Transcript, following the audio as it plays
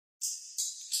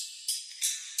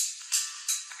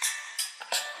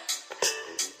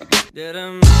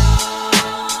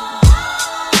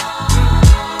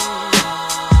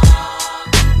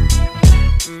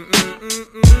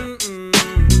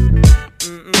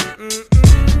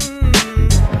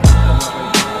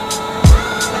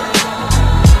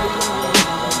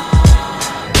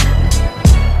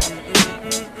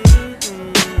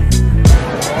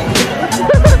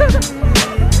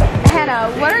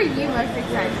What are you most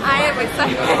excited for? I am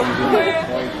excited for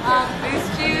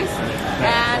Boost Juice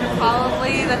and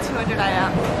probably the 200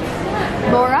 IM.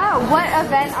 Laura, what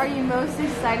event are you most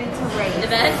excited to race?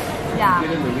 Event? Yeah.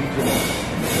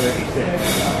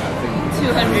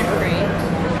 200 free.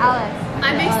 Alice.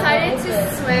 I'm excited to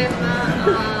swim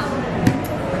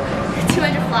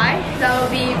 200 fly. That will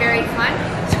be very fun.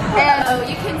 And so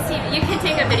you can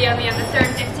take a video of me on the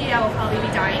 350. I will probably be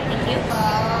dying. Thank you.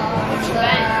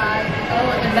 Event. Oh,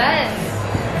 event.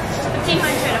 1500,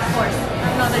 of course.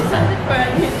 I'm not excited for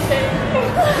anything.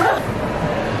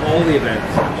 All the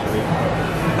events, actually.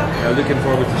 Yeah, looking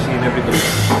forward to seeing everybody.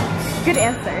 Good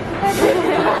answer.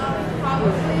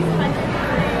 Probably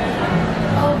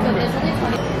 100. Oh, but it's only 20.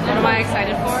 What am I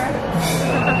excited for?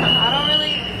 I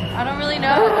don't really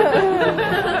know.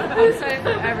 I'm excited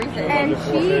for everything. And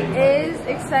she is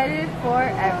excited for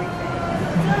everything.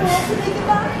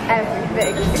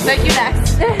 Everything. Thank you,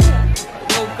 next.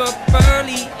 Woke up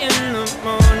early in the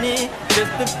morning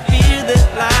just to feel the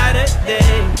light of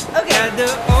day. Okay. Had to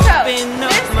open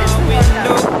up my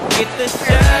window, get the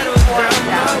shadows out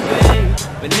my way.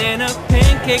 Banana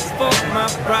pancakes for my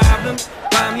problems,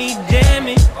 find me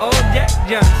jamming old Jack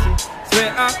Johnson.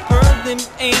 Swear I heard them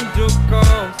angel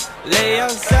calls, lay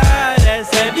outside as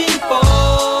heaven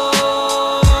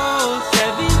falls.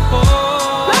 Heaven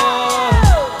falls.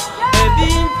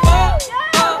 Heaven falls.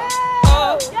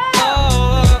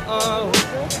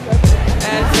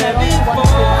 As heaven falls.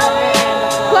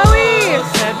 Chloe!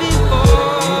 Heaven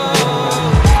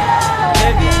falls.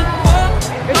 Heaven falls.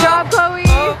 Good job,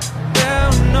 Chloe!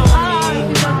 Down on me.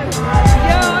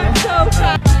 Yo, I'm so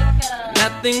proud.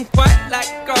 Nothing quite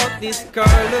like all this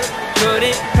color,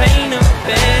 couldn't paint a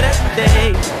better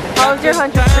day. How was your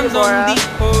 100 free, Laura? It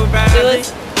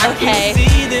was okay.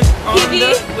 PB,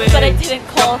 but I didn't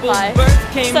qualify. Birds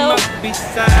came So- up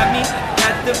beside me,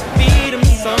 had to feed them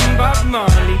some Bob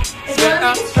Marley. Swear I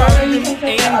heard them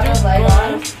angels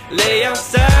calls, lay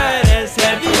outside as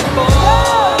heaven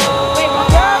falls.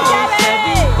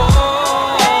 Heaven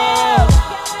falls.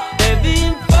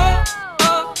 Heaven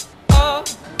falls.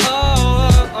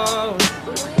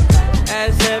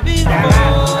 As heaven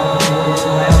falls.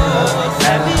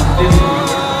 Heaven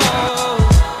falls.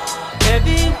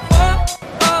 Heaven falls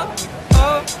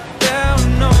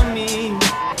down on me.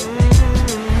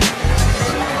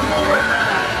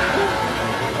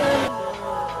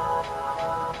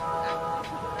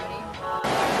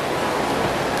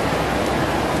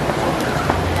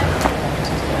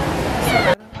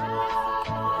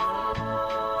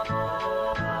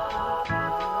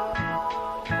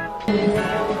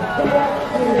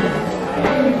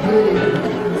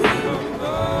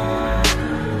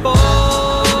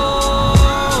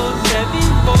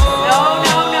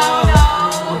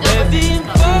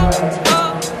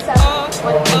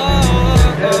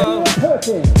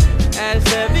 As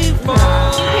heaven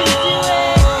falls,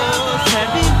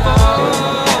 heaven falls,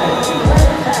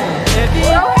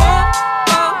 heaven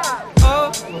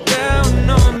falls down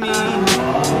on me.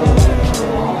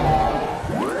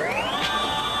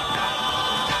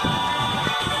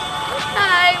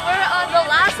 Hi, we're on the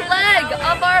last leg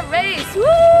of our race.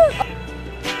 Woo!